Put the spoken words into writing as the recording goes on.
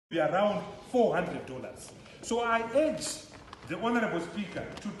be around $400. So I urge the Honorable Speaker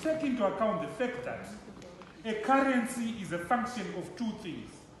to take into account the fact that a currency is a function of two things.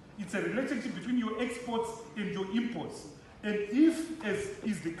 It's a relationship between your exports and your imports. And if, as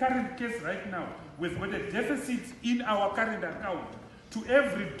is the current case right now, we've got a deficit in our current account, to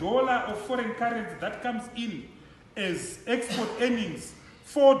every dollar of foreign currency that comes in as export earnings,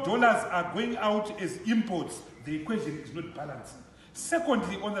 $4 are going out as imports. The equation is not balancing.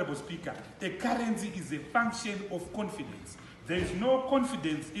 Secondly, Honorable Speaker, a currency is a function of confidence. There is no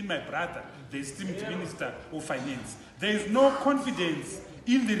confidence in my brother, the esteemed Minister of Finance. There is no confidence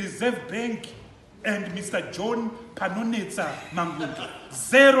in the Reserve Bank and Mr. John Panonetsa Mangunto.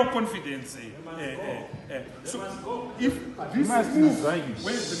 Zero confidence. So if this move,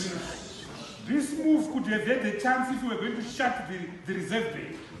 where's the minister? This move could have had the chance if we were going to shut the Reserve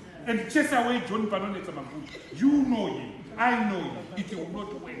Bank and chase away John Panonetsa Mangunto. You know him. I know him. It will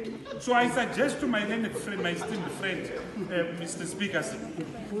not work. So I suggest to my learned friend, my esteemed friend, Mr. Speaker,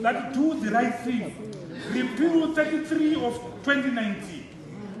 that do the right thing. Repeal 33 of 2019.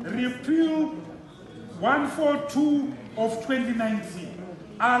 Repeal 142 of 2019.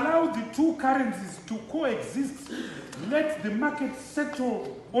 Allow the two currencies to coexist. Let the market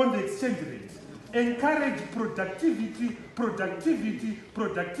settle on the exchange rate. Encourage productivity.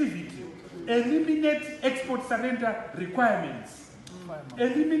 Eliminate export surrender requirements.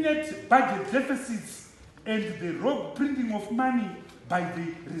 Eliminate budget deficits and the rogue printing of money by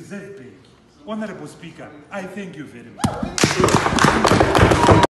the Reserve Bank. Honorable Speaker, I thank you very much.